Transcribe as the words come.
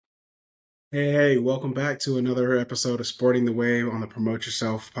Hey, welcome back to another episode of Sporting the Wave on the Promote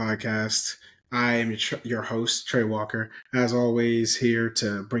Yourself podcast. I am your host, Trey Walker. As always, here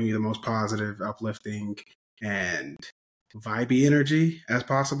to bring you the most positive, uplifting, and vibey energy as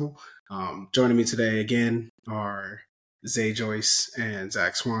possible. Joining me today again are Zay Joyce and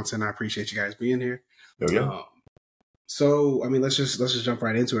Zach Swanson. I appreciate you guys being here. Yeah. Let's just jump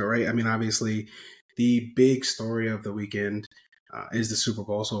right into it, right? I mean, obviously, the big story of the weekend is the Super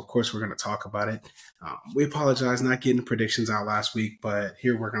Bowl, so of course we're going to talk about it. We apologize not getting predictions out last week, but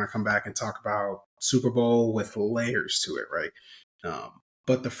here we're going to come back and talk about Super Bowl with layers to it, right?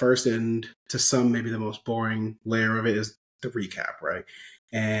 But the first and to some maybe the most boring layer of it is the recap, right?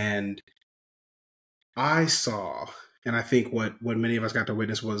 And I saw, and I think what many of us got to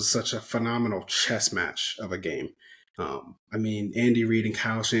witness was such a phenomenal chess match of a game. I mean, Andy Reid and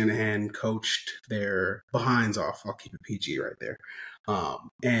Kyle Shanahan coached their behinds off. I'll keep it PG right there.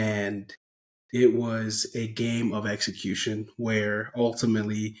 And it was a game of execution where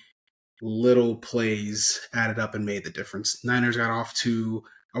ultimately little plays added up and made the difference. Niners got off to,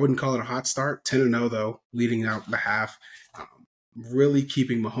 I wouldn't call it a hot start, 10-0 though, leading out the half. Really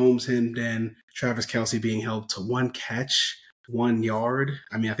keeping Mahomes hemmed in, Travis Kelce being held to one catch, 1 yard.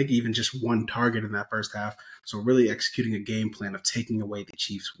 I mean, I think even just one target in that first half. So really executing a game plan of taking away the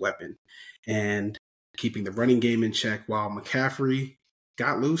Chiefs' weapon and keeping the running game in check while McCaffrey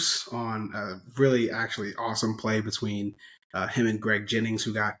got loose on a really actually awesome play between him and Greg Jennings,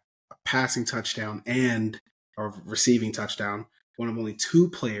 who got a passing touchdown and a receiving touchdown. One of only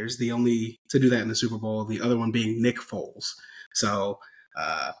 2 players, the only to do that in the Super Bowl, the other one being Nick Foles. So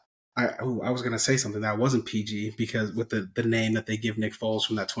I was going to say something that wasn't PG because with the name that they give Nick Foles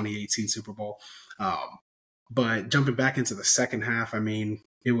from that 2018 Super Bowl. But jumping back into the second half, I mean,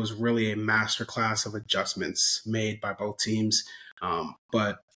 it was really a masterclass of adjustments made by both teams.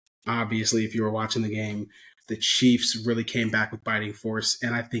 But obviously, if you were watching the game, the Chiefs really came back with biting force.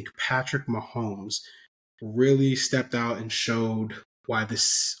 And I think Patrick Mahomes really stepped out and showed why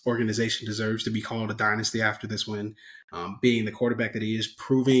this organization deserves to be called a dynasty after this win. Being the quarterback that he is,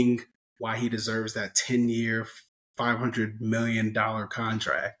 proving why he deserves that 10-year, $500 million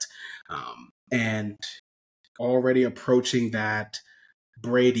contract. And already approaching that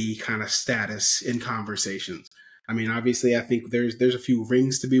Brady kind of status in conversations. I mean, obviously, I think there's a few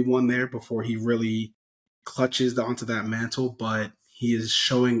rings to be won there before he really clutches onto that mantle, but he is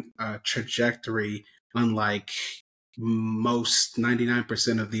showing a trajectory unlike most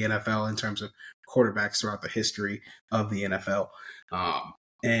 99% of the NFL in terms of quarterbacks throughout the history of the NFL.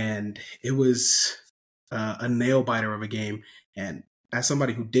 And it was a nail biter of a game. And as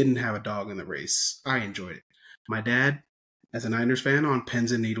somebody who didn't have a dog in the race, I enjoyed it. My dad, as a Niners fan, on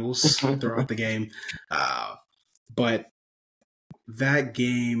pins and needles throughout the game. But that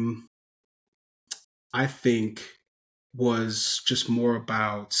game, I think, was just more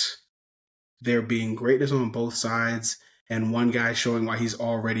about there being greatness on both sides and one guy showing why he's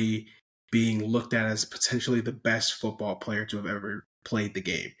already being looked at as potentially the best football player to have ever played the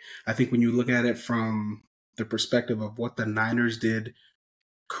game. I think when you look at it from the perspective of what the Niners did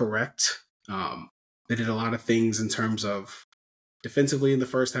correct, they did a lot of things in terms of defensively in the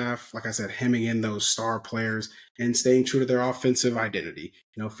first half, like I said, hemming in those star players and staying true to their offensive identity.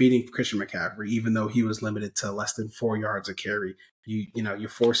 You know, feeding Christian McCaffrey, even though he was limited to less than 4 yards a carry. You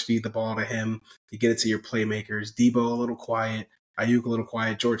force feed the ball to him. You get it to your playmakers. Debo a little quiet. Ayuk a little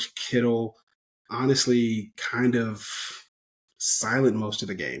quiet. George Kittle, honestly, kind of silent most of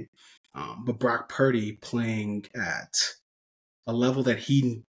the game. But Brock Purdy playing at a level that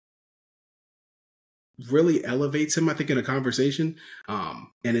he really elevates him, I think, in a conversation.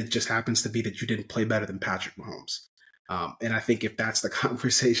 And it just happens to be that you didn't play better than Patrick Mahomes. And I think if that's the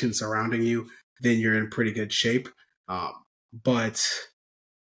conversation surrounding you, then you're in pretty good shape. But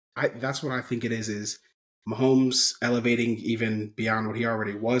that's what I think it is Mahomes elevating even beyond what he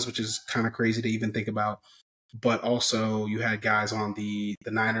already was, which is kind of crazy to even think about. But also you had guys on the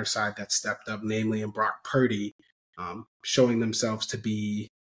Niners side that stepped up, namely in Brock Purdy, showing themselves to be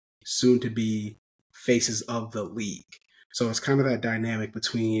soon to be faces of the league. So it's kind of that dynamic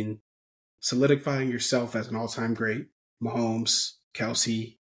between solidifying yourself as an all-time great, Mahomes,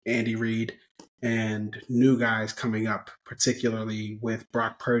 Kelce, Andy Reid, and new guys coming up, particularly with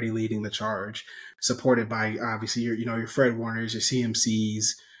Brock Purdy leading the charge, supported by obviously your Fred Warners, your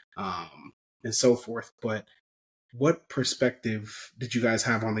CMCs, and so forth. But what perspective did you guys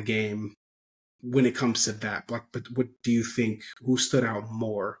have on the game when it comes to that? Like, but what do you think? Who stood out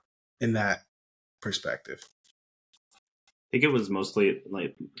more in that perspective? I think it was mostly,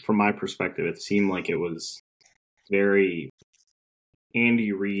 like, from my perspective, it seemed like it was very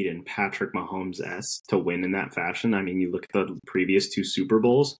Andy Reid and Patrick Mahomes-esque to win in that fashion. I mean, you look at the previous two Super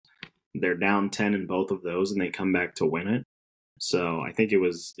Bowls, they're down 10 in both of those, and they come back to win it. So I think it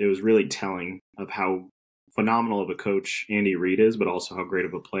was really telling of how phenomenal of a coach Andy Reid is, but also how great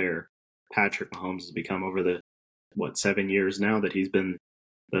of a player Patrick Mahomes has become over the 7 years now that he's been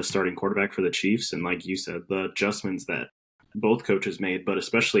the starting quarterback for the Chiefs. And like you said, the adjustments that both coaches made, but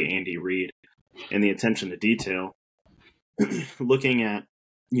especially Andy Reid, and the attention to detail. Looking at,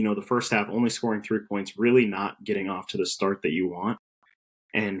 the first half only scoring 3 points, really not getting off to the start that you want,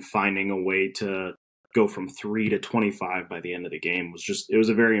 and finding a way to go from 3 to 25 by the end of the game it was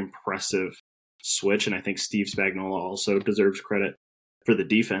a very impressive switch. And I think Steve Spagnuolo also deserves credit for the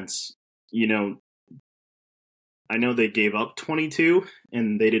defense. I know they gave up 22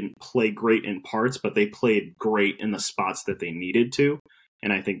 and they didn't play great in parts, but they played great in the spots that they needed to.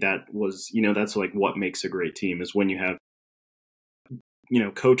 And I think that was, that's like what makes a great team, is when you have,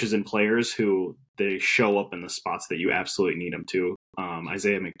 coaches and players who they show up in the spots that you absolutely need them to.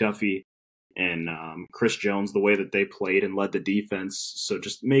 Isaiah McDuffie and Chris Jones, the way that they played and led the defense. So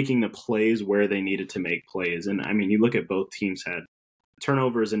just making the plays where they needed to make plays. And I mean, you look at both teams had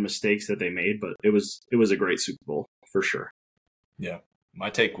turnovers and mistakes that they made, but it was a great Super Bowl for sure. Yeah. My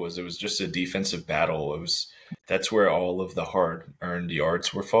take was it was just a defensive battle. That's where all of the hard-earned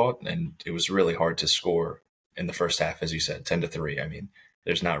yards were fought, and it was really hard to score in the first half, as you said, 10-3. I mean,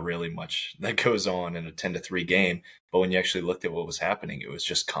 there's not really much that goes on in a 10-3 game, but when you actually looked at what was happening, it was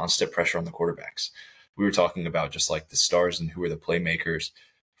just constant pressure on the quarterbacks. We were talking about just like the stars and who are the playmakers.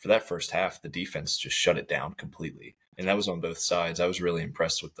 For that first half, the defense just shut it down completely, and that was on both sides. I was really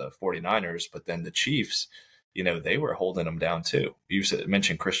impressed with the 49ers, but then the Chiefs, they were holding them down too. You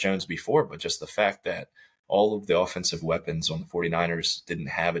mentioned Chris Jones before, but just the fact that all of the offensive weapons on the 49ers didn't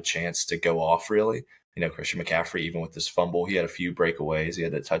have a chance to go off really. Christian McCaffrey, even with this fumble, he had a few breakaways, he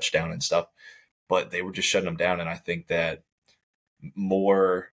had a touchdown and stuff, but they were just shutting them down. And I think that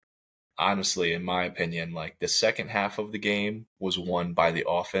more honestly, in my opinion, like the second half of the game was won by the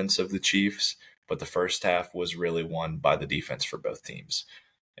offense of the Chiefs, but the first half was really won by the defense for both teams.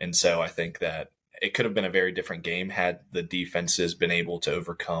 And so I think that it could have been a very different game had the defenses been able to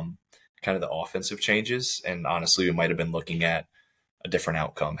overcome kind of the offensive changes. And honestly, we might have been looking at a different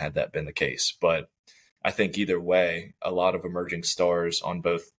outcome had that been the case. But I think either way, a lot of emerging stars on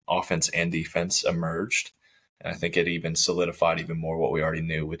both offense and defense emerged. And I think it even solidified even more what we already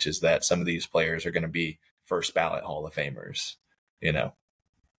knew, which is that some of these players are going to be first ballot Hall of Famers,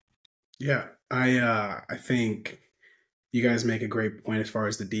 Yeah, I think you guys make a great point as far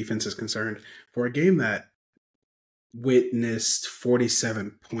as the defense is concerned. For a game that witnessed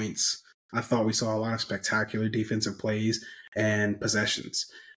 47 points, I thought we saw a lot of spectacular defensive plays and possessions.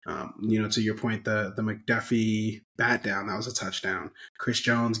 To your point, the McDuffie bat down, that was a touchdown. Chris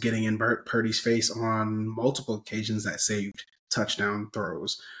Jones getting in Purdy's face on multiple occasions that saved touchdown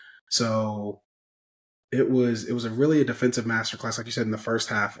throws. So it was a defensive masterclass, like you said, in the first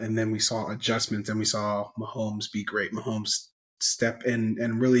half, and then we saw adjustments and we saw Mahomes be great. Mahomes step in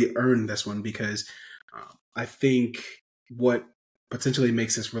and really earn this one, because I think what potentially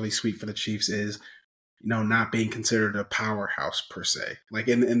makes this really sweet for the Chiefs is not being considered a powerhouse per se, like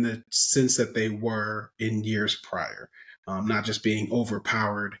in the sense that they were in years prior, not just being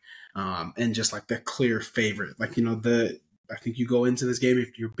overpowered, and just like the clear favorite. Like, I think you go into this game,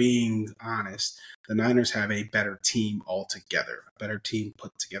 if you're being honest, the Niners have a better team altogether, a better team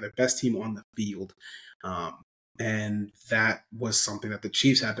put together, best team on the field. And that was something that the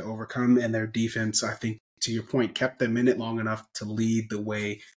Chiefs had to overcome, and their defense, I think, to your point, kept them in it long enough to lead the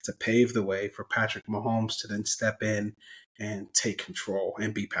way, to pave the way for Patrick Mahomes to then step in and take control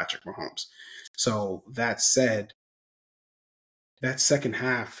and beat Patrick Mahomes. So that said, that second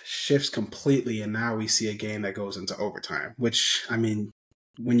half shifts completely, and now we see a game that goes into overtime, which, I mean,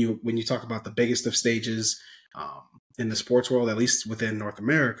 when you talk about the biggest of stages in the sports world, at least within North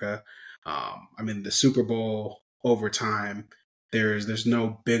America, the Super Bowl overtime, there's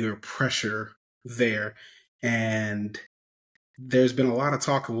no bigger pressure there. And there's been a lot of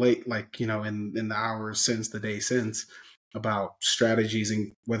talk late, like, in the hours since, the day since, about strategies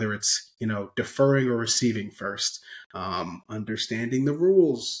and whether it's, deferring or receiving first, understanding the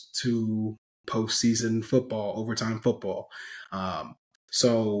rules to postseason football, overtime football.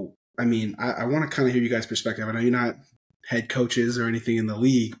 So, I want to kind of hear you guys' perspective. I know you're not head coaches or anything in the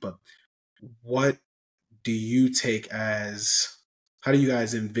league, but what do you take as, how do you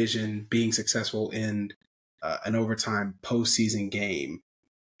guys envision being successful in an overtime postseason game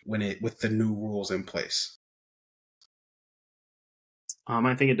with the new rules in place?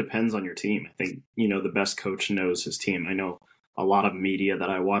 I think it depends on your team. I think, the best coach knows his team. I know a lot of media that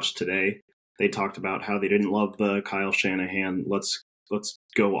I watched today, they talked about how they didn't love the Kyle Shanahan, let's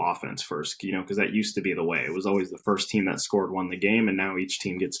go offense first, because that used to be the way. It was always the first team that scored won the game, and now each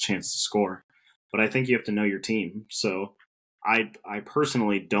team gets a chance to score. But I think you have to know your team. So I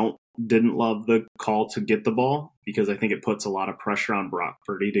personally didn't love the call to get the ball, because I think it puts a lot of pressure on Brock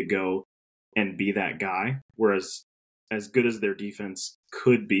Purdy to go and be that guy. Whereas as good as their defense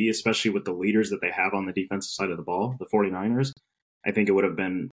could be, especially with the leaders that they have on the defensive side of the ball, the 49ers, I think it would have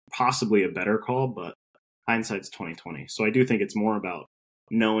been possibly a better call, but hindsight's 2020. So I do think it's more about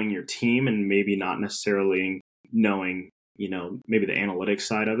knowing your team and maybe not necessarily knowing, maybe the analytics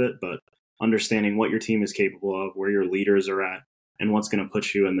side of it, but understanding what your team is capable of, where your leaders are at, and what's going to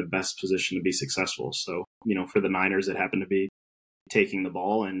put you in the best position to be successful. So, for the Niners, it happened to be taking the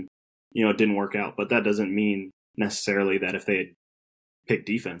ball, and, it didn't work out. But that doesn't mean necessarily that if they had picked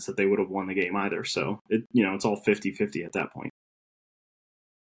defense that they would have won the game either. So, it's all 50-50 at that point.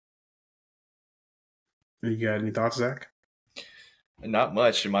 You got any thoughts, Zach? Not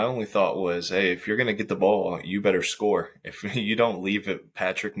much. My only thought was, hey, if you're going to get the ball, you better score. If you don't leave it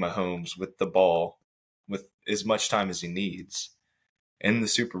Patrick Mahomes with the ball with as much time as he needs in the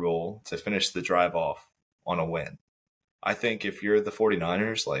Super Bowl to finish the drive off on a win. I think if you're the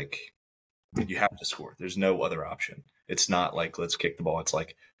 49ers, you have to score. There's no other option. It's not like, let's kick the ball. It's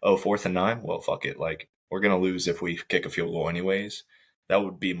like, 4th and 9? Well, fuck it. We're going to lose if we kick a field goal anyways. That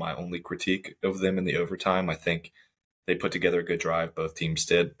would be my only critique of them in the overtime. I think they put together a good drive. Both teams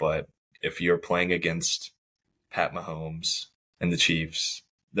did. But if you're playing against Pat Mahomes and the Chiefs,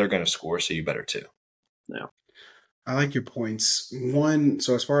 they're going to score, so you better too. Yeah. I like your points. One,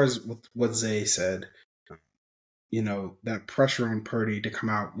 so as far as what Zay said, that pressure on Purdy to come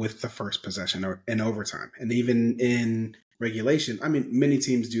out with the first possession or in overtime. And even in regulation, many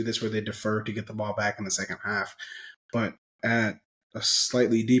teams do this where they defer to get the ball back in the second half. But at a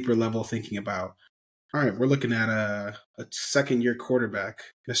slightly deeper level, thinking about, all right, we're looking at a second-year quarterback,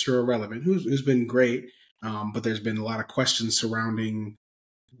 Mr. Irrelevant, who's been great, but there's been a lot of questions surrounding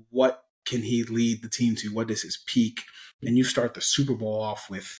what can he lead the team to, what is his peak, and you start the Super Bowl off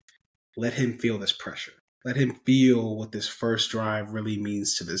with, let him feel this pressure. Let him feel what this first drive really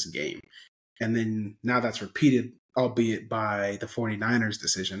means to this game. And then now that's repeated, albeit by the 49ers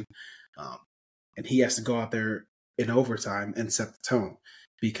decision, and he has to go out there in overtime and set the tone,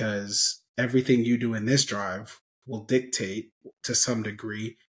 because everything you do in this drive will dictate to some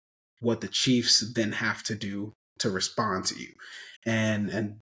degree what the Chiefs then have to do to respond to you.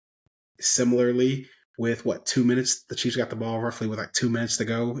 And similarly, with 2 minutes, the Chiefs got the ball roughly with 2 minutes to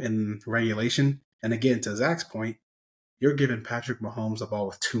go in regulation. And again, to Zach's point, you're giving Patrick Mahomes the ball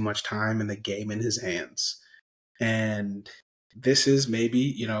with too much time and the game in his hands. And this is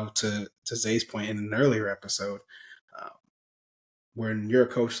maybe, to Zay's point in an earlier episode, when you're a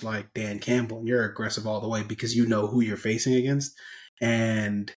coach like Dan Campbell and you're aggressive all the way because you know who you're facing against,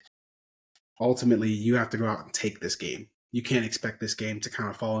 and ultimately you have to go out and take this game. You can't expect this game to kind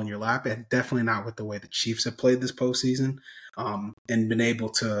of fall in your lap, and definitely not with the way the Chiefs have played this postseason, and been able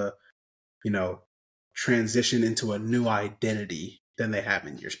to, transition into a new identity than they have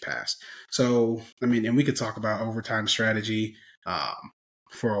in years past. So, and we could talk about overtime strategy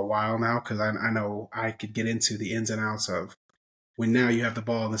for a while now, because I know I could get into the ins and outs of when now you have the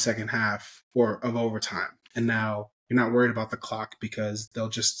ball in the second half of overtime, and now you're not worried about the clock because they'll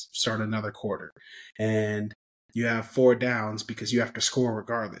just start another quarter. And you have 4 downs because you have to score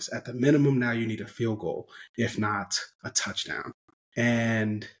regardless. At the minimum, now you need a field goal, if not a touchdown.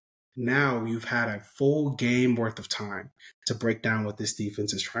 And now you've had a full game worth of time to break down what this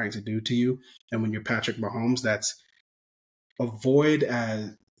defense is trying to do to you. And when you're Patrick Mahomes, that's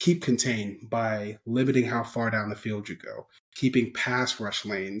keep contained by limiting how far down the field you go, keeping pass rush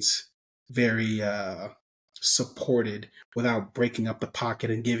lanes very supported without breaking up the pocket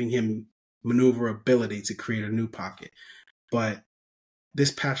and giving him maneuverability to create a new pocket. But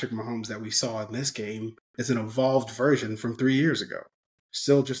this Patrick Mahomes that we saw in this game is an evolved version from 3 years ago.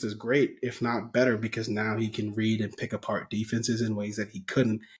 Still just as great, if not better, because now he can read and pick apart defenses in ways that he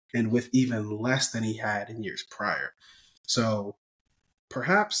couldn't, and with even less than he had in years prior. So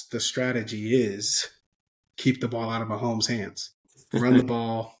perhaps the strategy is keep the ball out of Mahomes' hands. Run the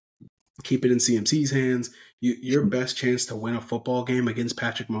ball, keep it in CMC's hands. Your best chance to win a football game against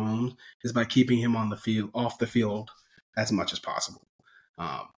Patrick Mahomes is by keeping him off the field as much as possible.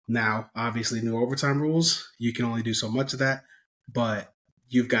 Now, obviously, new overtime rules, you can only do so much of that, but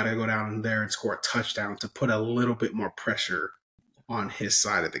you've got to go down there and score a touchdown to put a little bit more pressure on his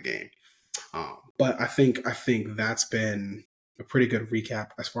side of the game. But I think that's been a pretty good recap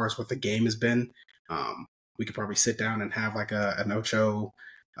as far as what the game has been. we could probably sit down and have like an Ocho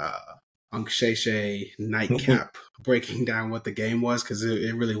Unc Shea nightcap breaking down what the game was, because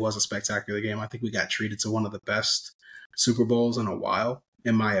it really was a spectacular game. I think we got treated to one of the best Super Bowls in a while,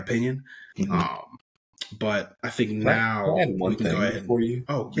 in my opinion. But I think now I add one we can thing go ahead. before you.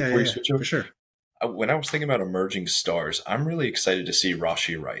 Before you switch over? for sure. When I was thinking about emerging stars, I'm really excited to see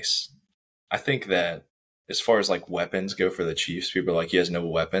Rashee Rice. I think that as far as like weapons go for the Chiefs, people are like, he has no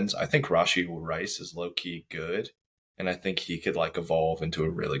weapons. I think Rashee Rice is low key good, and I think he could like evolve into a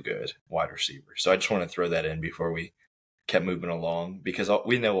really good wide receiver. So I just want to throw that in before we kept moving along, because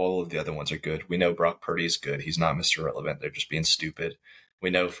we know all of the other ones are good. We know Brock Purdy's good. He's not Mr. Relevant. They're just being stupid. We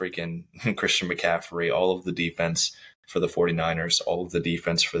know freaking Christian McCaffrey, all of the defense for the 49ers, all of the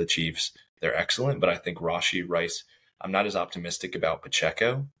defense for the Chiefs. They're excellent, but I think Rashee Rice, I'm not as optimistic about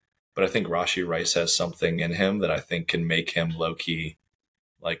Pacheco, but I think Rashee Rice has something in him that I think can make him low-key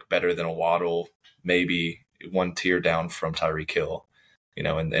like better than a Waddle, maybe one tier down from Tyreek Hill, in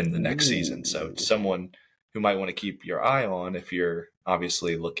the next season. So someone who might want to keep your eye on if you're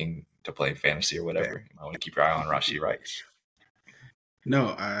obviously looking to play fantasy or whatever. You might want to keep your eye on Rashee Rice.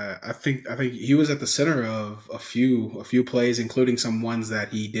 No, I think he was at the center of a few plays, including some ones that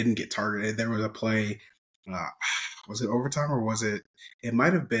he didn't get targeted. There was a play, was it overtime or was it? It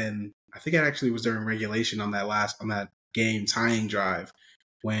might have been. I think it actually was during regulation on that game tying drive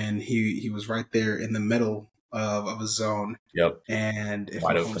when he was right there in the middle of a zone. Yep. And if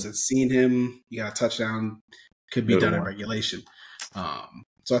Mahomes had seen him, you got a touchdown. Could be done in regulation.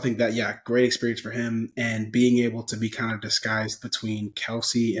 So I think that, great experience for him, and being able to be kind of disguised between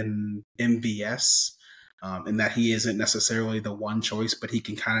Kelsey and MVS, in that he isn't necessarily the one choice, but he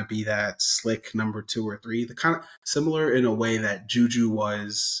can kind of be that slick number 2 or 3, the kind of similar in a way that Juju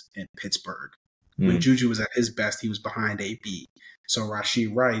was in Pittsburgh. When Juju was at his best, he was behind AB. So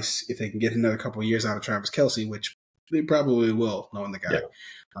Rashee Rice, if they can get another couple of years out of Travis Kelsey, which they probably will, knowing the guy,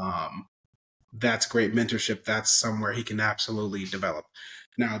 that's great mentorship. That's somewhere he can absolutely develop.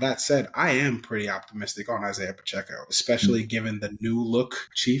 Now, that said, I am pretty optimistic on Isaiah Pacheco, especially given the new look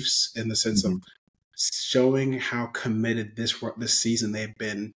Chiefs, in the sense of showing how committed this season they've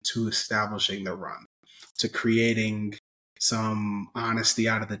been to establishing the run, to creating some honesty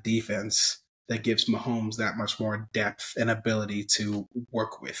out of the defense that gives Mahomes that much more depth and ability to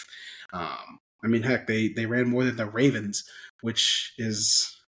work with. Heck, they ran more than the Ravens, which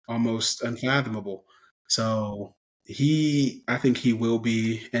is almost unfathomable. So I think he will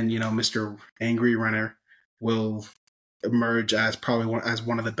be, and Mr. Angry Runner will emerge as probably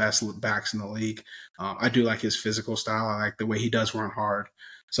one of the best backs in the league. I do like his physical style. I like the way he does run hard.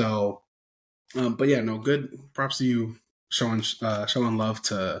 So, but yeah, no, good props to you showing love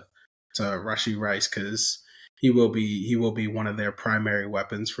to Rashee Rice, because he will be one of their primary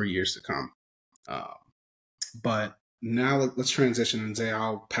weapons for years to come. But now let's transition, and Zay,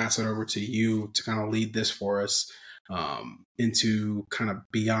 I'll pass it over to you to kind of lead this for us into kind of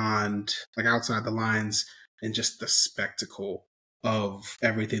beyond, like outside the lines, and just the spectacle of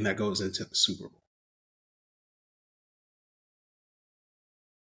everything that goes into the Super Bowl.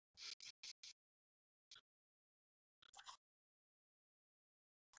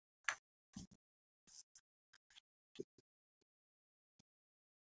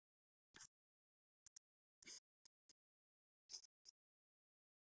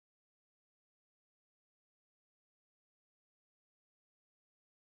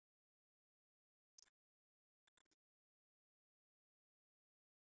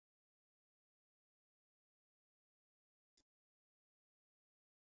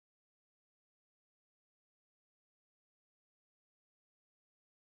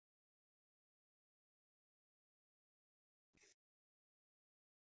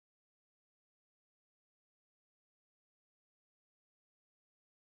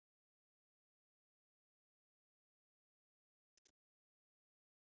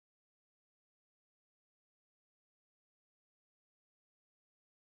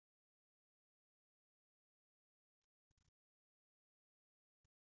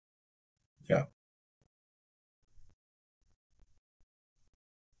 Yeah.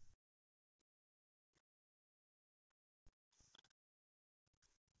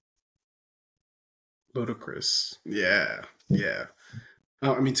 Ludicrous. Yeah.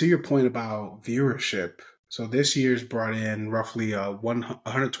 To your point about viewership, so this year's brought in roughly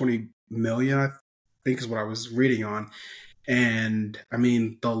 120 million, I think is what I was reading on. And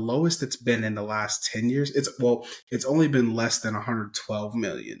the lowest it's been in the last 10 years, it's only been less than 112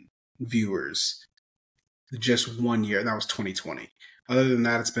 million viewers just 1 year. That was 2020. Other than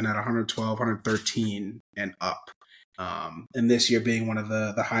that, it's been at 112, 113 and up. And this year being one of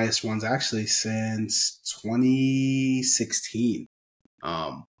the highest ones actually since 2016,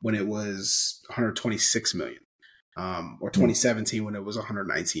 when it was 126 million, or 2017 when it was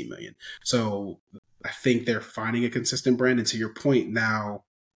 119 million. So I think they're finding a consistent brand. And to your point, now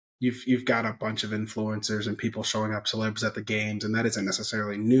you've got a bunch of influencers and people showing up, celebs at the games, and that isn't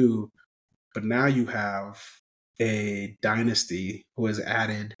necessarily new. But now you have a dynasty who has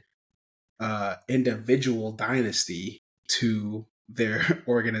added individual dynasty to their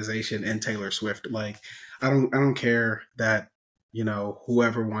organization and Taylor Swift. Like, I don't care that,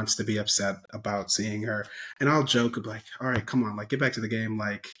 whoever wants to be upset about seeing her, and I'll joke like, all right, come on, like, get back to the game.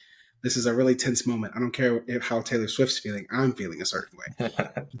 Like, this is a really tense moment. I don't care how Taylor Swift's feeling. I'm feeling a certain way.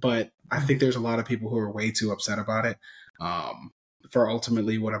 But I think there's a lot of people who are way too upset about it, for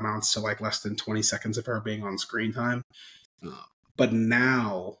ultimately what amounts to like less than 20 seconds of her being on screen time. But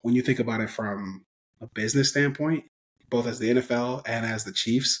now, when you think about it from a business standpoint, both as the NFL and as the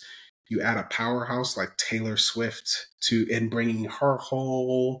Chiefs, you add a powerhouse like Taylor Swift in bringing her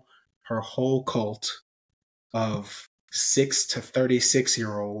whole cult of 6 to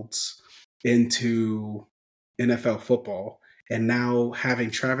 36-year-olds into NFL football, and now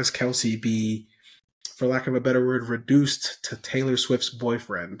having Travis Kelce be, for lack of a better word, reduced to Taylor Swift's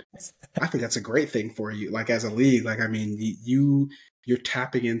boyfriend. I think that's a great thing for you, like, as a league. Like, I mean, you're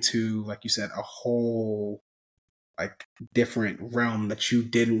tapping into, like you said, a whole like different realm that you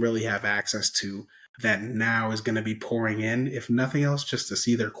didn't really have access to, that now is going to be pouring in, if nothing else, just to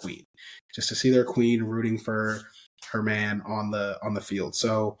see their queen, rooting for her man on the field.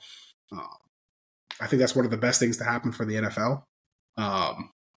 So I think that's one of the best things to happen for the NFL.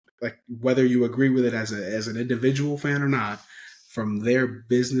 Like, whether you agree with it as an individual fan or not, from their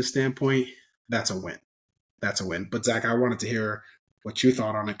business standpoint, that's a win. But Zach, I wanted to hear what you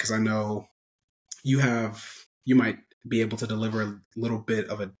thought on it, because I know you might be able to deliver a little bit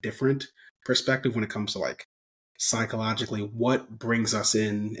of a different perspective when it comes to, like, psychologically what brings us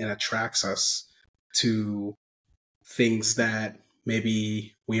in and attracts us to things that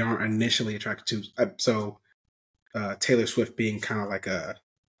maybe we aren't initially attracted to. So Taylor Swift being kind of like a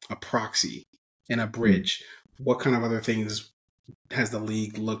proxy and a bridge. What kind of other things has the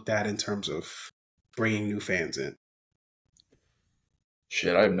league looked at in terms of bringing new fans in?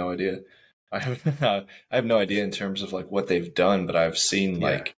 Shit, I have no idea. I have no idea in terms of like what they've done, but I've seen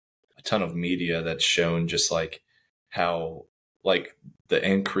like a ton of media that's shown just like how like the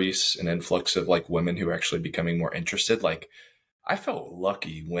increase and influx of like women who are actually becoming more interested. Like, I felt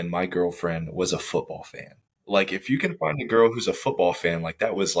lucky when my girlfriend was a football fan. Like, if you can find a girl who's a football fan, like,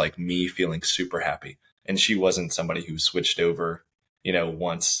 that was like me feeling super happy. And she wasn't somebody who switched over,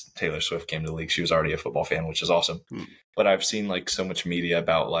 once Taylor Swift came to the league. She was already a football fan, which is awesome. But I've seen like so much media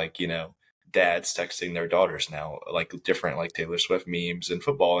about like, dads texting their daughters now, like different like Taylor Swift memes and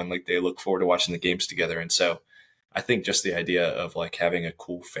football, and like they look forward to watching the games together. And so I think just the idea of like having a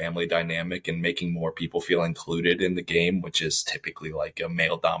cool family dynamic and making more people feel included in the game, which is typically like a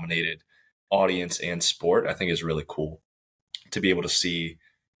male dominated audience and sport, I think is really cool to be able to see,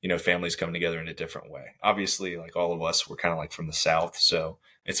 families coming together in a different way. Obviously, like all of us, we're kind of like from the South, so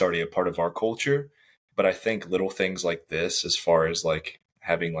it's already a part of our culture. But I think little things like this, as far as like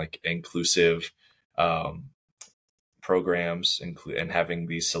having like inclusive programs and having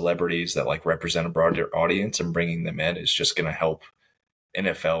these celebrities that like represent a broader audience and bringing them in, is just going to help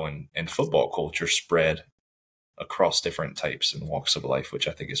NFL and football culture spread across different types and walks of life, which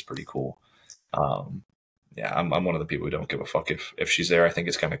I think is pretty cool. I'm one of the people who don't give a fuck if she's there. I think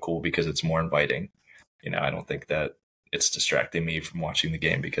it's kind of cool because it's more inviting. I don't think that it's distracting me from watching the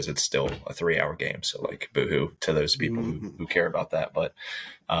game, because it's still a 3-hour game. So like, boohoo to those people who care about that. But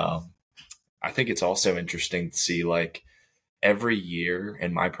I think it's also interesting to see like every year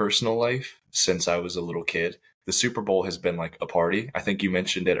in my personal life since I was a little kid, the Super Bowl has been like a party. I think you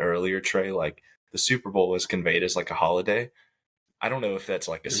mentioned it earlier, Trey, like the Super Bowl is conveyed as like a holiday. I don't know if that's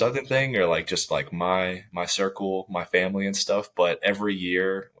like a Southern thing or like just like my circle, my family and stuff. But every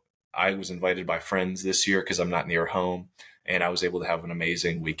year I was invited by friends this year because I'm not near home, and I was able to have an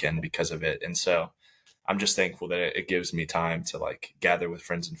amazing weekend because of it. And so I'm just thankful that it gives me time to like gather with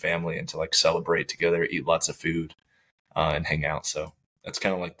friends and family and to like celebrate together, eat lots of food, and hang out. So that's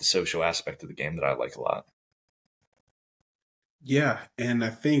kind of like the social aspect of the game that I like a lot. Yeah. And I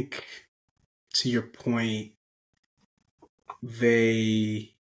think, to your point,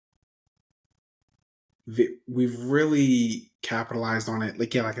 we've really capitalized on it,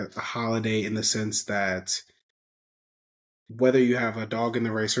 like, like a holiday, in the sense that whether you have a dog in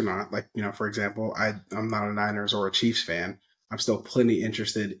the race or not, like, for example, I'm not a Niners or a Chiefs fan, I'm still plenty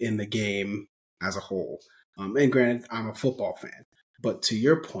interested in the game as a whole. And granted, I'm a football fan. But to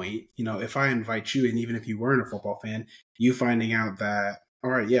your point, if I invite you, and even if you weren't a football fan, you finding out that,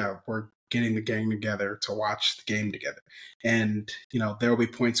 all right, yeah, we're getting the gang together to watch the game together. And, there will be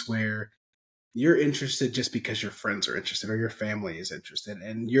points where you're interested just because your friends are interested or your family is interested,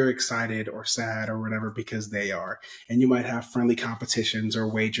 and you're excited or sad or whatever because they are. And you might have friendly competitions or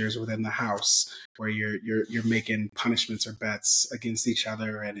wagers within the house where you're making punishments or bets against each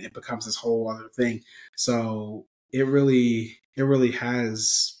other, and it becomes this whole other thing. So it really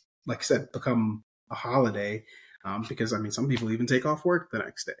has, like I said, become a holiday, because some people even take off work the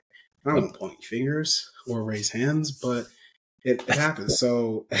next day. I don't point fingers or raise hands, but it happens.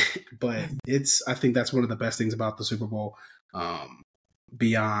 So, but I think that's one of the best things about the Super Bowl,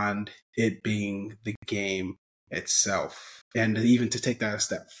 beyond it being the game itself. And even to take that a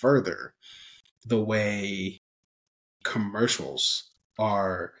step further, the way commercials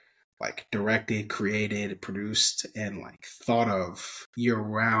are like directed, created, produced, and like thought of year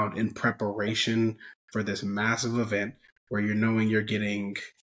round in preparation for this massive event where you're knowing you're getting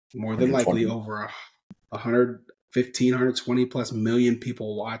more than likely over 115, 120 plus million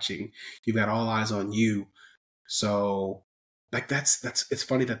people watching. You've got all eyes on you. So like it's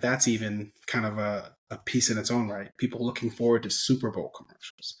funny that that's even kind of a piece in its own right. People looking forward to Super Bowl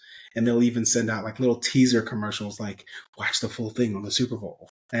commercials. And they'll even send out like little teaser commercials like watch the full thing on the Super Bowl.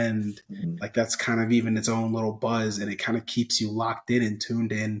 And like that's kind of even its own little buzz, and it kind of keeps you locked in and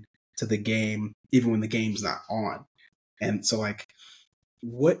tuned in to the game even when the game's not on. And so like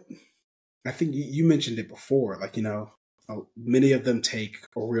what I think you mentioned it before, like, many of them take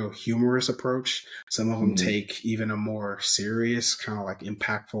a real humorous approach. Some of them take even a more serious, kind of like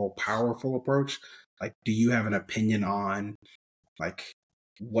impactful, powerful approach. Like, do you have an opinion on like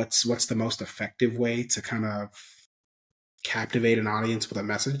what's the most effective way to kind of captivate an audience with a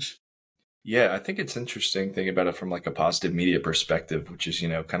message? Yeah, I think it's interesting thinking about it from like a positive media perspective, which is,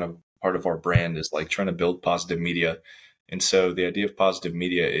 kind of part of our brand is like trying to build positive media. And so the idea of positive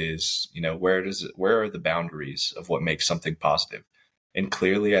media is, where are the boundaries of what makes something positive? And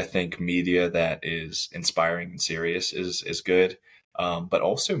clearly, I think media that is inspiring and serious is good, but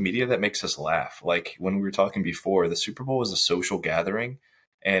also media that makes us laugh. Like when we were talking before, the Super Bowl is a social gathering,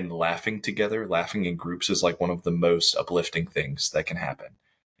 and laughing together, laughing in groups is like one of the most uplifting things that can happen.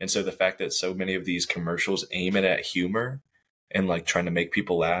 And so the fact that so many of these commercials aim it at humor and like trying to make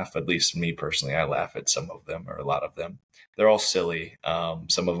people laugh, at least me personally, I laugh at some of them or a lot of them. They're all silly.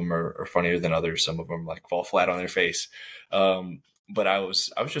 Some of them are funnier than others. Some of them like fall flat on their face. But I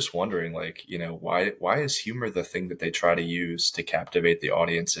was just wondering, like, why is humor the thing that they try to use to captivate the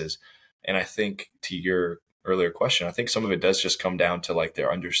audiences? And I think to your earlier question, I think some of it does just come down to like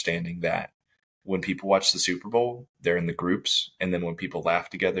their understanding that when people watch the Super Bowl, they're in the groups. And then when people laugh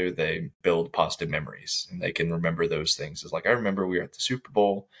together, they build positive memories and they can remember those things. It's like, I remember we were at the Super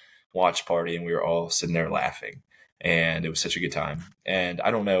Bowl watch party and we were all sitting there laughing and it was such a good time. And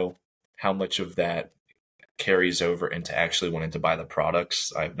I don't know how much of that carries over into actually wanting to buy the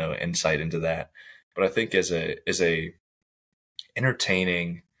products. I have no insight into that. But I think as a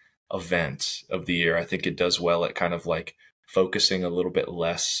entertaining event of the year, I think it does well at kind of like focusing a little bit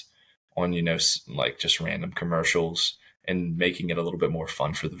less on, like just random commercials and making it a little bit more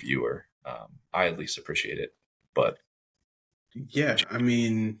fun for the viewer. I at least appreciate it. But Yeah,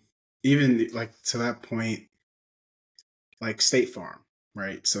 even like to that point, like State Farm,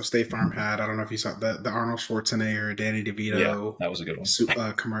 right? So State Farm had, I don't know if you saw the Arnold Schwarzenegger, Danny yeah, DeVito that was a good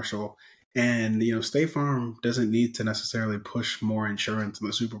one. commercial. And, State Farm doesn't need to necessarily push more insurance in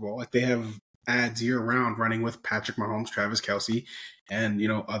the Super Bowl. Like they have ads year round running with Patrick Mahomes, Travis Kelce, and,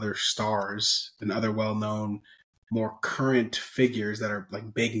 other stars and other well-known, more current figures that are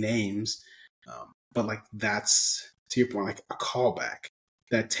like big names. But like that's, to your point, like a callback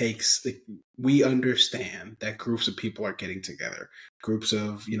that takes, like, we understand that groups of people are getting together, groups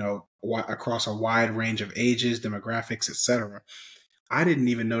of, across a wide range of ages, demographics, etc. I didn't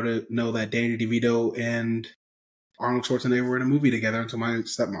even know that Danny DeVito and Arnold Schwarzenegger were in a movie together until my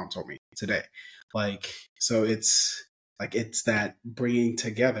stepmom told me today. Like, so it's that bringing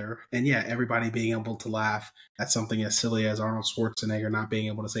together, and yeah, everybody being able to laugh at something as silly as Arnold Schwarzenegger not being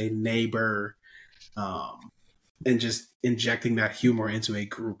able to say neighbor, and just injecting that humor into a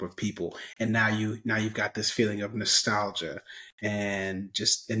group of people. And now you've got this feeling of nostalgia and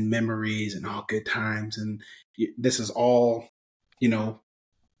just in memories and all good times. And this is all,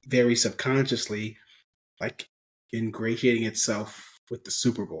 very subconsciously like ingratiating itself with the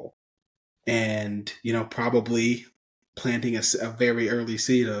Super Bowl, and, probably planting a very early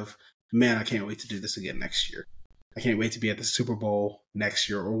seed of, man, I can't wait to do this again next year. I can't wait to be at the Super Bowl next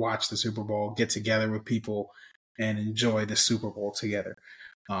year or watch the Super Bowl, get together with people, and enjoy the Super Bowl together.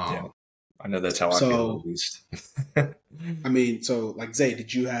 Yeah, I know that's how I feel at least. I mean, so like Zay,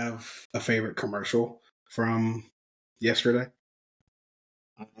 did you have a favorite commercial from yesterday?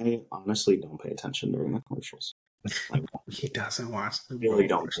 I honestly don't pay attention during the commercials. He doesn't watch the really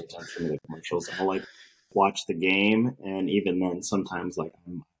don't pay attention to the commercials. I'll like watch the game, and even then, sometimes like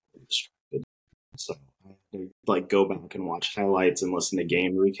I'm distracted. So I have to like go back and watch highlights and listen to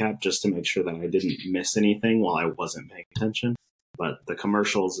game recap just to make sure that I didn't miss anything while I wasn't paying attention. But the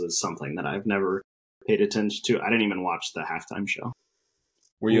commercials is something that I've never paid attention to. I didn't even watch the halftime show.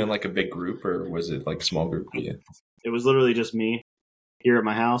 Were you in like a big group, or was it like a small group for you? It was literally just me here at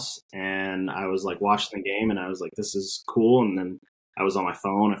my house, and I was like watching the game, and I was like, this is cool. And then I was on my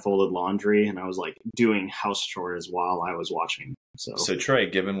phone, I folded laundry, and I was like doing house chores while I was watching. So Trey,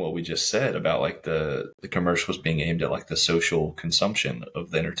 given what we just said about like the commercials being aimed at like the social consumption of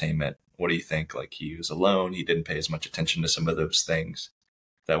the entertainment, what do you think? Like, he was alone, he didn't pay as much attention to some of those things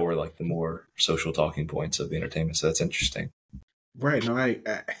that were like the more social talking points of the entertainment. So that's interesting. Right. No,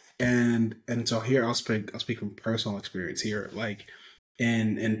 and so here I'll speak from personal experience here. Like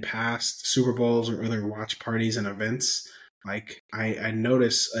in past Super Bowls or other watch parties and events, like I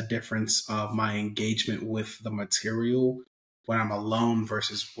notice a difference of my engagement with the material when I'm alone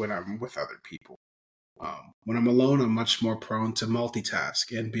versus when I'm with other people. When I'm alone, I'm much more prone to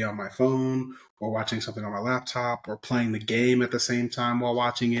multitask and be on my phone or watching something on my laptop or playing the game at the same time while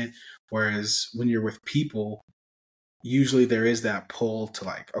watching it. Whereas when you're with people, usually there is that pull to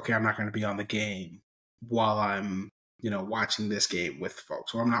like, okay, I'm not going to be on the game while I'm, watching this game with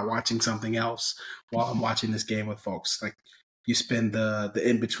folks, or I'm not watching something else while I'm watching this game with folks. Like, you spend the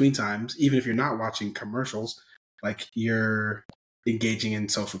in between times, even if you're not watching commercials, like you're engaging in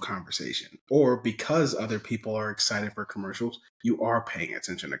social conversation, or because other people are excited for commercials, you are paying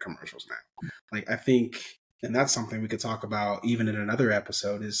attention to commercials now. Like, I think, and that's something we could talk about even in another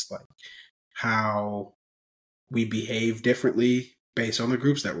episode, is like how we behave differently based on the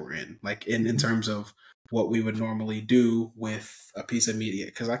groups that we're in, like in terms of what we would normally do with a piece of media.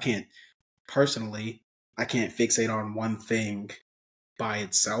 Because I can't fixate on one thing by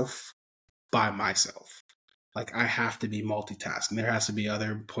itself, by myself. Like, I have to be multitasking. There has to be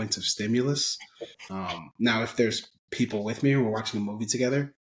other points of stimulus. Now, if there's people with me and we're watching a movie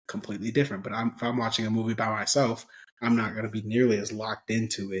together, completely different. But if I'm watching a movie by myself, I'm not going to be nearly as locked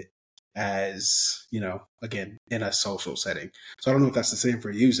into it as, again, in a social setting. So I don't know if that's the same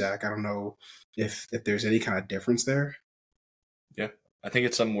for you, Zach. I don't know if there's any kind of difference there. Yeah, I think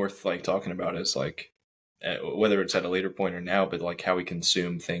it's something worth like talking about, is like whether it's at a later point or now, but like how we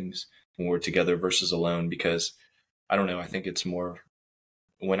consume things when we're together versus alone. Because I don't know, I think it's more,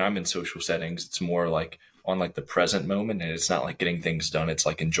 when I'm in social settings, it's more like on like the present moment, and it's not like getting things done. It's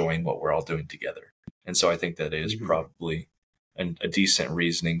like enjoying what we're all doing together. And so I think that is probably a decent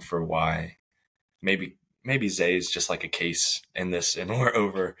reasoning for why maybe Zay is just like a case in this, and we're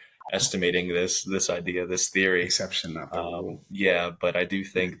overestimating this idea, this theory. Exception, not the rule. Yeah, but I do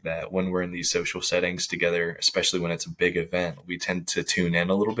think that when we're in these social settings together, especially when it's a big event, we tend to tune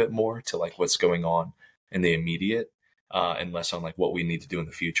in a little bit more to like what's going on in the immediate, and less on like what we need to do in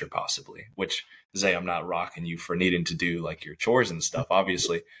the future, possibly. Which, Zay, I'm not rocking you for needing to do like your chores and stuff,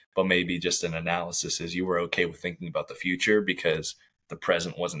 obviously, but maybe just an analysis is you were okay with thinking about the future because the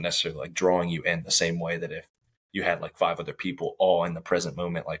present wasn't necessarily like drawing you in the same way that if you had like 5 other people all in the present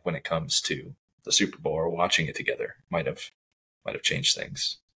moment, like when it comes to the Super Bowl or watching it together, might have changed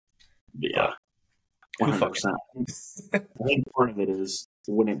things. Yeah, 100%. I think part of it is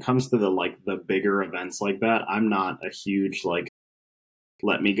when it comes to the bigger events like that, I'm not a huge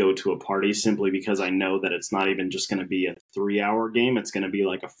let me go to a party simply because I know that it's not even just going to be a 3-hour game. It's going to be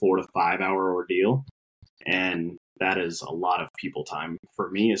like a 4 to 5 hour ordeal. And that is a lot of people time for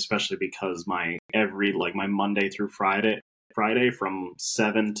me, especially because my Monday through Friday from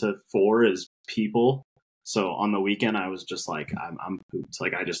 7 to 4 is people. So on the weekend, I was just like, I'm pooped.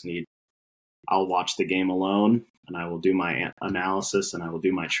 Like, I'll watch the game alone, and I will do my analysis, and I will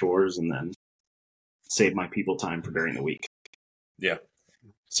do my chores, and then save my people time for during the week. Yeah.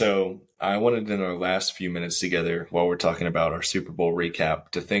 So I wanted, in our last few minutes together, while we're talking about our Super Bowl recap,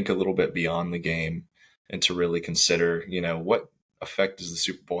 to think a little bit beyond the game and to really consider, what effect does the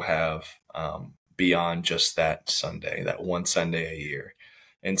Super Bowl have beyond just that Sunday, that one Sunday a year.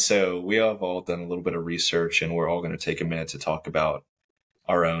 And so we have all done a little bit of research, and we're all going to take a minute to talk about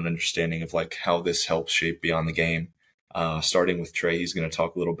our own understanding of like how this helps shape beyond the game. Starting with Trey, he's going to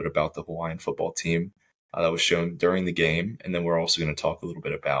talk a little bit about the Hawaiian football team that was shown during the game. And then we're also going to talk a little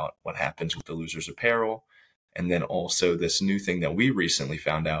bit about what happens with the losers apparel and then also this new thing that we recently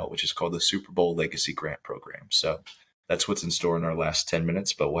found out, which is called the Super Bowl Legacy Grant Program. So that's what's in store in our last 10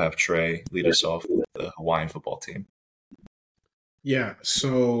 minutes, but we'll have Trey lead us off with the Hawaiian football team. Yeah,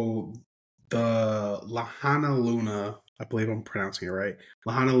 so the Lahana Luna, I believe I'm pronouncing it right.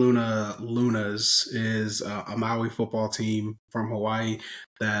 Lahana Luna Lunas is a Maui football team from Hawaii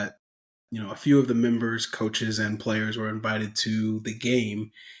that, a few of the members, coaches, and players were invited to the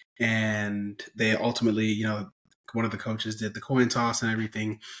game. And they ultimately, one of the coaches did the coin toss and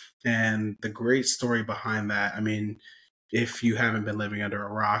everything. And the great story behind that, I mean, if you haven't been living under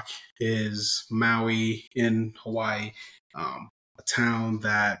a rock, is Maui in Hawaii, a town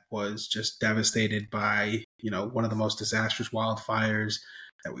that was just devastated by, one of the most disastrous wildfires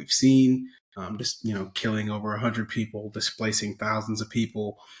that we've seen, killing over 100 people, displacing thousands of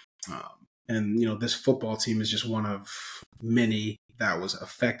people. And this football team is just one of many that was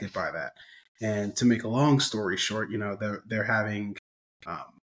affected by that. And to make a long story short, they're having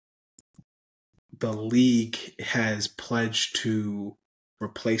the league has pledged to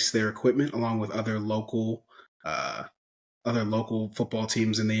replace their equipment along with other local football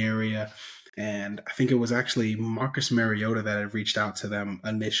teams in the area. And I think it was actually Marcus Mariota that had reached out to them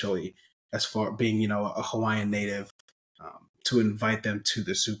initially, as far being a Hawaiian native, to invite them to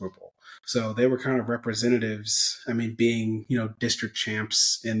the Super Bowl. So they were kind of representatives. I mean, being district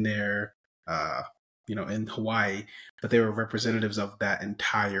champs in their in Hawaii, but they were representatives of that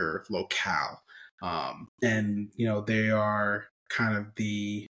entire locale. And they are kind of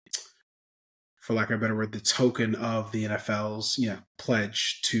for lack of a better word, the token of the NFL's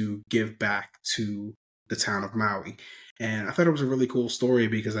pledge to give back to the town of Maui. And I thought it was a really cool story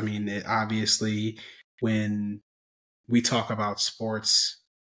because, I mean, it obviously, when we talk about sports,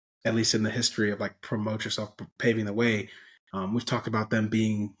 at least in the history of like promote yourself, paving the way, we've talked about them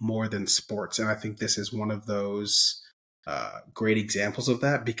being more than sports. And I think this is one of those great examples of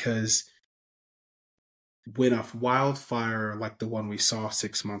that, because when a wildfire like the one we saw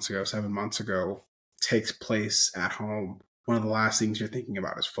 7 months ago, takes place at home, one of the last things you're thinking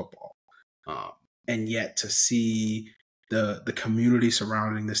about is football. And yet to see the community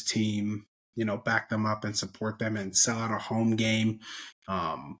surrounding this team, back them up and support them and sell out a home game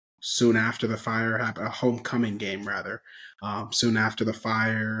soon after the fire happened, a homecoming game rather, soon after the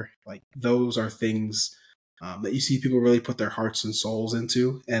fire, like those are things that you see people really put their hearts and souls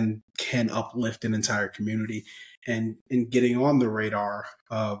into and can uplift an entire community. And in getting on the radar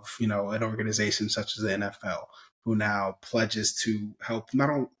of, an organization such as the NFL, who now pledges to help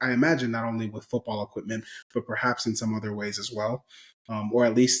I imagine not only with football equipment, but perhaps in some other ways as well, or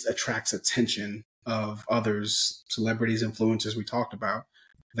at least attracts attention of others, celebrities, influencers we talked about,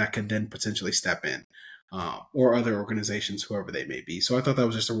 that could then potentially step in. Or other organizations, whoever they may be. So I thought that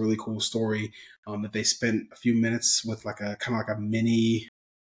was just a really cool story that they spent a few minutes with, like a kind of like a mini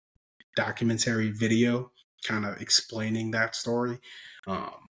documentary video kind of explaining that story.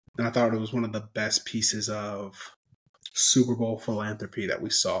 And I thought it was one of the best pieces of Super Bowl philanthropy that we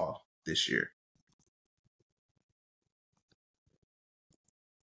saw this year.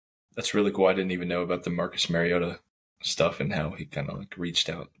 That's really cool. I didn't even know about the Marcus Mariota stuff and how he kind of like reached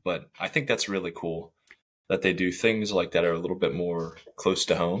out. But I think that's really cool that they do things like that are a little bit more close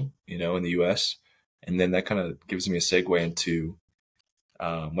to home, in the U.S. And then that kind of gives me a segue into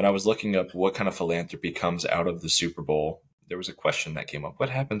when I was looking up what kind of philanthropy comes out of the Super Bowl, there was a question that came up. What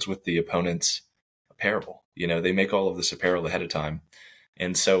happens with the opponent's apparel? They make all of this apparel ahead of time.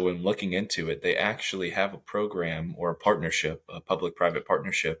 And so when looking into it, they actually have a program or a partnership, a public-private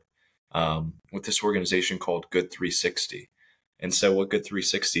partnership with this organization called Good 360. And so what Good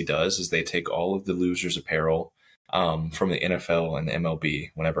 360 does is they take all of the losers' apparel from the NFL and the MLB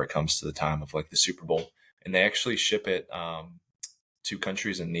whenever it comes to the time of like the Super Bowl, and they actually ship it to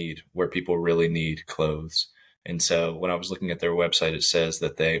countries in need where people really need clothes. And so when I was looking at their website, it says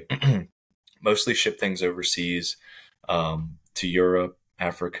that they mostly ship things overseas to Europe,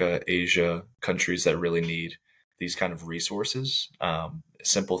 Africa, Asia, countries that really need these kind of resources,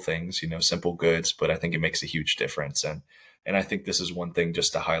 simple things, simple goods, but I think it makes a huge difference. And I think this is one thing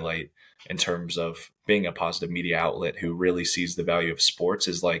just to highlight in terms of being a positive media outlet who really sees the value of sports,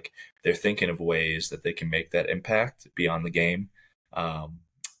 is like they're thinking of ways that they can make that impact beyond the game.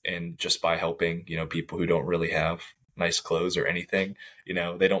 And just by helping, people who don't really have nice clothes or anything,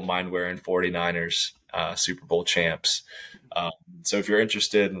 they don't mind wearing 49ers Super Bowl champs. So if you're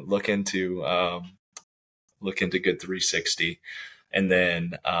interested, look into Good 360. And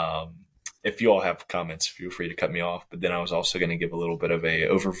then if you all have comments, feel free to cut me off. But then I was also going to give a little bit of a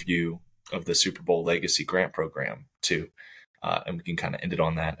overview of the Super Bowl Legacy Grant Program too. And we can kind of end it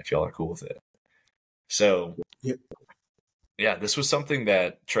on that if y'all are cool with it. So Yep. yeah, this was something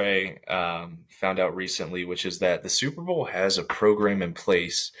that Trey found out recently, which is that the Super Bowl has a program in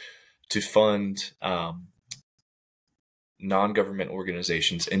place to fund non-government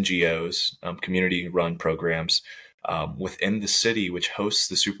organizations, NGOs, community-run programs within the city, which hosts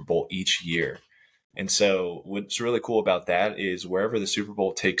the Super Bowl each year. And so what's really cool about that is wherever the Super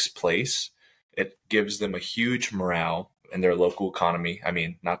Bowl takes place, it gives them a huge morale in their local economy. I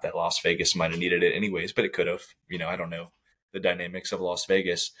mean, not that Las Vegas might have needed it anyways, but it could have. I don't know the dynamics of Las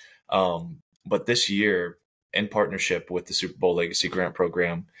Vegas. But this year, in partnership with the Super Bowl Legacy Grant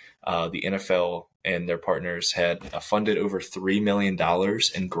Program, the NFL and their partners had funded over $3 million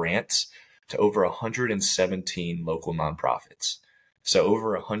in grants to over 117 local nonprofits. So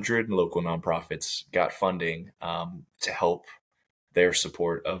over 100 local nonprofits got funding to help their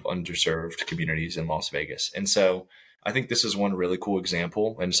support of underserved communities in Las Vegas. And so I think this is one really cool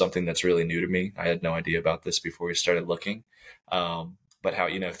example and something that's really new to me. I had no idea about this before we started looking. But how,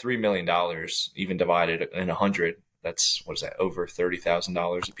 $3 million, even divided in 100, that's, what is that, over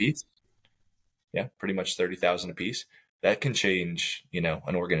 $30,000 a piece? Yeah, pretty much 30,000 a piece. That can change,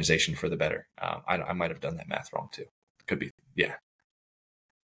 an organization for the better. I might have done that math wrong too. Could be, yeah.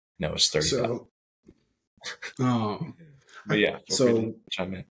 No, it's 30,000. So, but yeah, so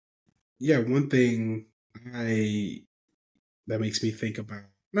chime in. Yeah, one thing that makes me think about.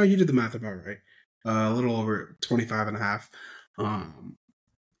 No, you did the math about right. A little over 25 and a half.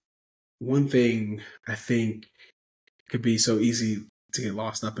 One thing I think could be so easy to get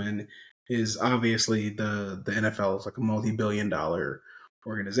lost up in is obviously the NFL is like a multi-billion-dollar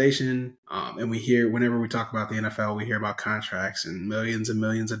organization, and whenever we talk about the NFL, we hear about contracts and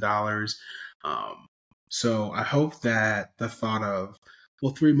millions of dollars. So I hope that the thought of,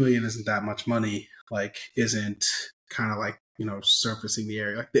 well, 3 million isn't that much money, isn't kind of surfacing the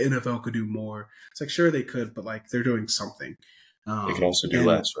area. Like the NFL could do more. It's like, sure they could, but they're doing something. They can also do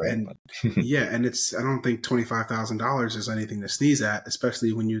less, right? And yeah, and I don't think $25,000 is anything to sneeze at,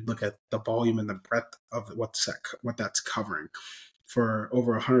 especially when you look at the volume and the breadth of what that's covering. For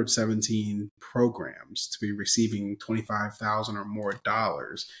over 117 programs to be receiving $25,000 or more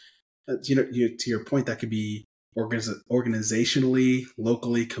dollars, to your point, that could be organizationally,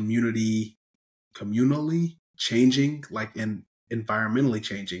 locally, communally changing, and environmentally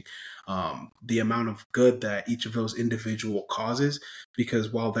changing the amount of good that each of those individual causes,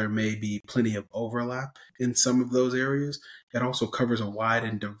 because while there may be plenty of overlap in some of those areas, it also covers a wide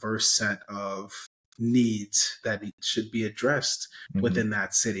and diverse set of needs that should be addressed within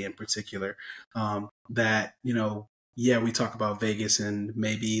that city in particular. We talk about Vegas and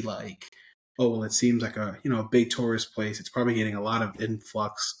maybe it seems like a big tourist place. It's probably getting a lot of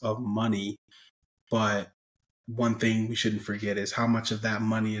influx of money, but one thing we shouldn't forget is how much of that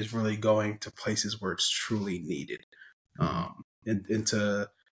money is really going to places where it's truly needed, into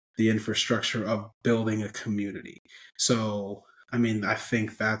the infrastructure of building a community. So, I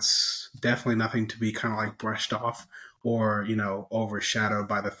think that's definitely nothing to be kind of brushed off or, overshadowed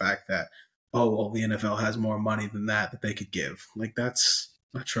by the fact that, the NFL has more money than that they could give. That's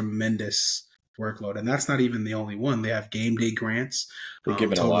a tremendous workload. And that's not even the only one. They have game day grants,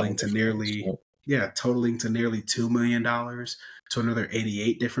 totaling to nearly $2 million to another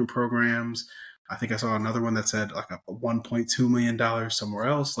 88 different programs. I think I saw another one that said a $1.2 million somewhere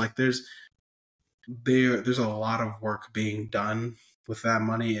else. There's a lot of work being done with that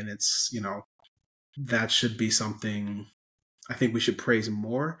money, and it's, that should be something I think we should praise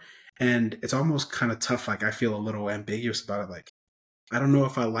more. And it's almost kind of tough. I feel a little ambiguous about it. I don't know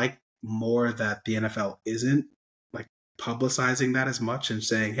if I like more that the NFL isn't publicizing that as much and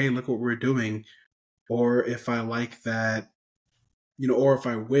saying, hey, look what we're doing, or if I like that, or if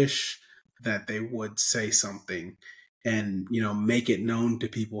I wish that they would say something and, make it known to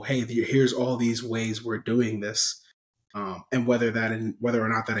people, hey, here's all these ways we're doing this. And whether or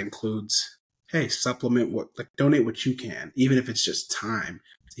not that includes, hey, supplement donate what you can, even if it's just time.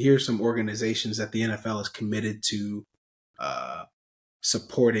 Here's some organizations that the NFL is committed to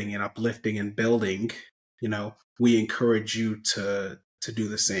supporting and uplifting and building. We encourage you to do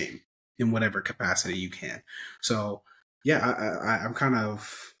the same in whatever capacity you can. So yeah, I'm kind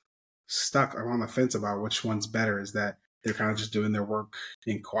of stuck. I'm on the fence about which one's better. Is that they're kind of just doing their work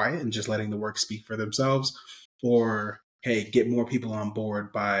in quiet and just letting the work speak for themselves, or hey, get more people on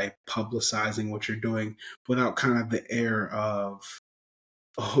board by publicizing what you're doing without kind of the air of,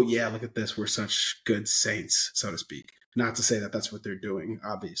 oh yeah, look at this, we're such good saints, so to speak. Not to say that that's what they're doing,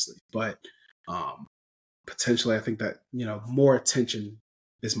 obviously, but potentially I think that, more attention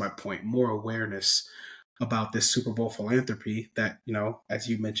is my point, more awareness about this Super Bowl philanthropy that, as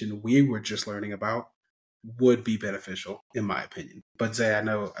you mentioned, we were just learning about. would be beneficial, in my opinion. But Zay, I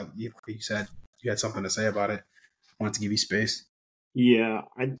know you said you had something to say about it. I wanted to give you space. Yeah,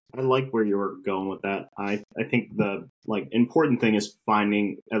 I like where you were going with that. I think the important thing is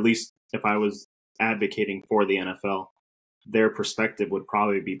finding, at least if I was advocating for the NFL, their perspective would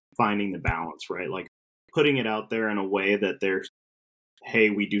probably be finding the balance, right? Like putting it out there in a way that they're, hey,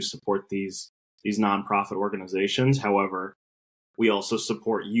 we do support these nonprofit organizations. However, we also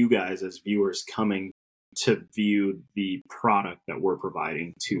support you guys as viewers coming to view the product that we're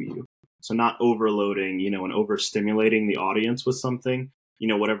providing to you. So not overloading, and overstimulating the audience with something,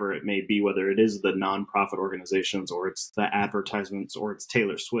 whatever it may be, whether it is the nonprofit organizations or it's the advertisements or it's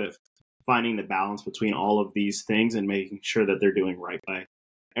Taylor Swift, finding the balance between all of these things and making sure that they're doing right by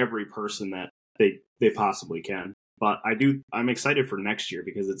every person that they possibly can. But I'm excited for next year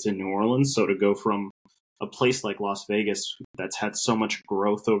because it's in New Orleans. So to go from a place like Las Vegas that's had so much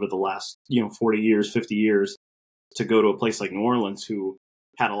growth over the last, 40 years, 50 years, to go to a place like New Orleans who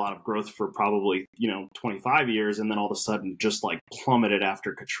had a lot of growth for probably, 25 years and then all of a sudden just like plummeted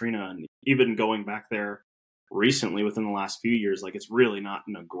after Katrina. And even going back there recently within the last few years, like it's really not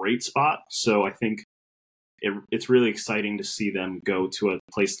in a great spot. So I think it's really exciting to see them go to a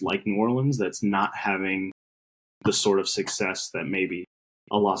place like New Orleans that's not having the sort of success that maybe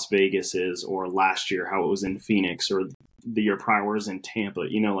a Las Vegas is, or last year how it was in Phoenix, or the year prior was in Tampa.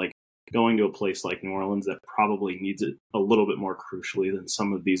 Like going to a place like New Orleans that probably needs it a little bit more crucially than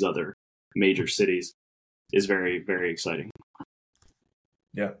some of these other major cities is very, very exciting.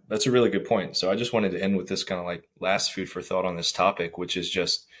 Yeah, that's a really good point. So I just wanted to end with this kind of like last food for thought on this topic, which is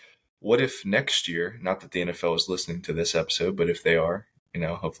just, what if next year, not that the NFL is listening to this episode, but if they are,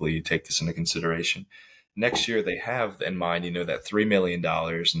 hopefully you take this into consideration. Next year they have in mind, that $3 million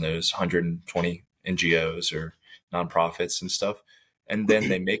and those 120 NGOs or nonprofits and stuff. And then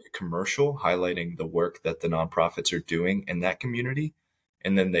they make a commercial highlighting the work that the nonprofits are doing in that community.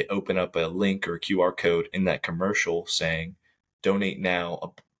 And then they open up a link or QR code in that commercial saying, donate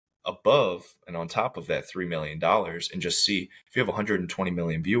now above and on top of that $3 million, and just see if you have 120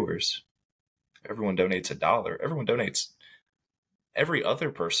 million viewers, everyone donates $1. Every other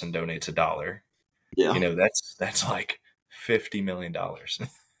person donates $1. Yeah. That's like $50 million,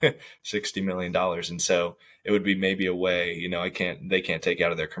 $60 million. And so it would be maybe a way, they can't take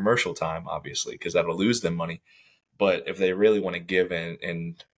out of their commercial time, obviously, because that'll lose them money. But if they really want to give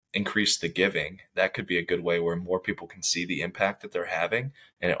and increase the giving, that could be a good way where more people can see the impact that they're having.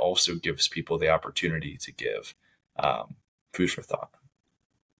 And it also gives people the opportunity to give. Food for thought.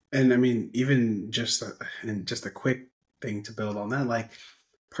 And I mean, even just a quick thing to build on that, like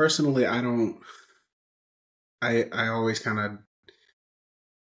personally, I always kind of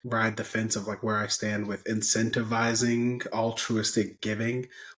ride the fence of like where I stand with incentivizing altruistic giving.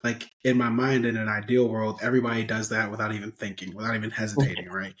 Like in my mind, in an ideal world, everybody does that without even thinking, without even hesitating,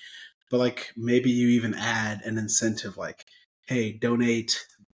 right? But like maybe you even add an incentive like, hey, donate,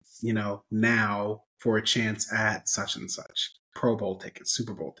 now for a chance at such and such. Pro Bowl tickets,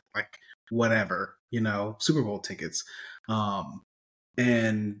 Super Bowl, like whatever, Super Bowl tickets.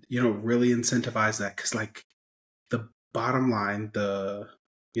 And, really incentivize that because like the bottom line, the,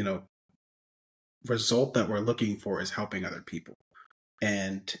 result that we're looking for is helping other people.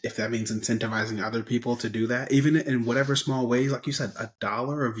 And if that means incentivizing other people to do that, even in whatever small ways, like you said,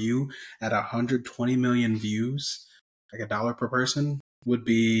 $1 a view at 120 million views, like $1 per person would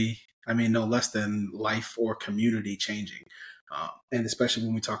be, no less than life or community changing. And especially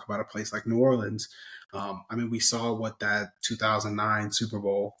when we talk about a place like New Orleans, we saw what that 2009 Super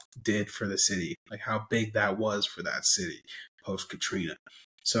Bowl did for the city, like how big that was for that city post Katrina.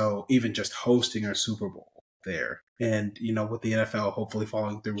 So even just hosting our Super Bowl there, and with the NFL hopefully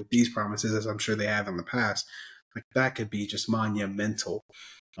following through with these promises, as I'm sure they have in the past, like that could be just monumental.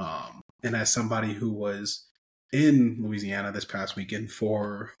 And as somebody who was in Louisiana this past weekend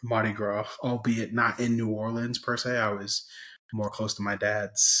for Mardi Gras, albeit not in New Orleans per se, I was more close to my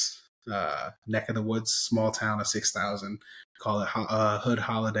dad's neck of the woods, small town of 6,000, call it Hood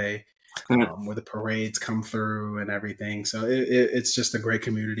Holiday. Where the parades come through and everything. So it's just a great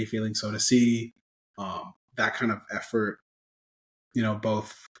community feeling. So to see that kind of effort,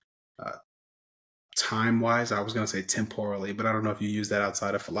 both time-wise, I was going to say temporally, but I don't know if you use that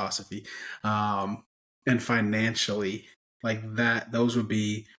outside of philosophy, and financially, like that, those would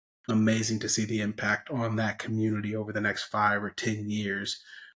be amazing to see the impact on that community over the next 5 or 10 years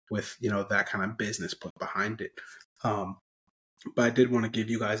with, that kind of business put behind it. But I did want to give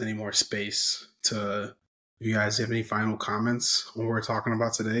you guys any more space to, if you guys have any final comments on what we're talking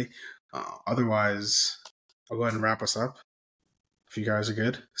about today. Otherwise, I'll go ahead and wrap us up if you guys are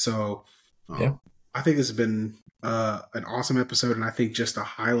good. So, yeah. I think this has been an awesome episode, and I think just a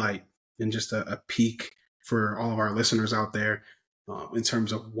highlight and just a peak for all of our listeners out there in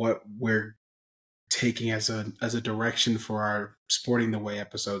terms of what we're taking as a direction for our Sporting the Way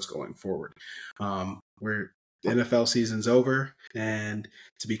episodes going forward. We're NFL season's over, and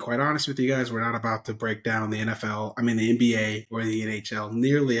to be quite honest with you guys, we're not about to break down the NBA or the NHL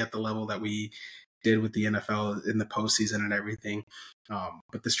nearly at the level that we did with the NFL in the postseason and everything.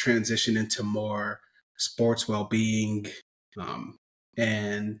 But this transition into more sports well-being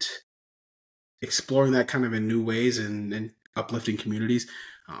and exploring that kind of in new ways and uplifting communities.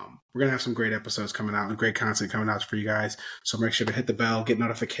 We're going to have some great episodes coming out and great content coming out for you guys. So make sure to hit the bell, get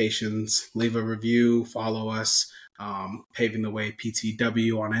notifications, leave a review, follow us, Paving the Way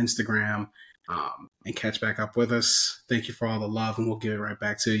PTW on Instagram, and catch back up with us. Thank you for all the love, and we'll give it right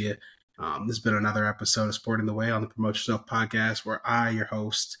back to you. This has been another episode of Sporting the Way on the Promote Yourself podcast, where I, your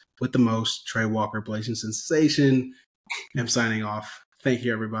host with the most, Trey Walker, Blazing Sensation, am signing off. Thank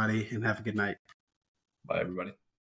you, everybody, and have a good night. Bye, everybody.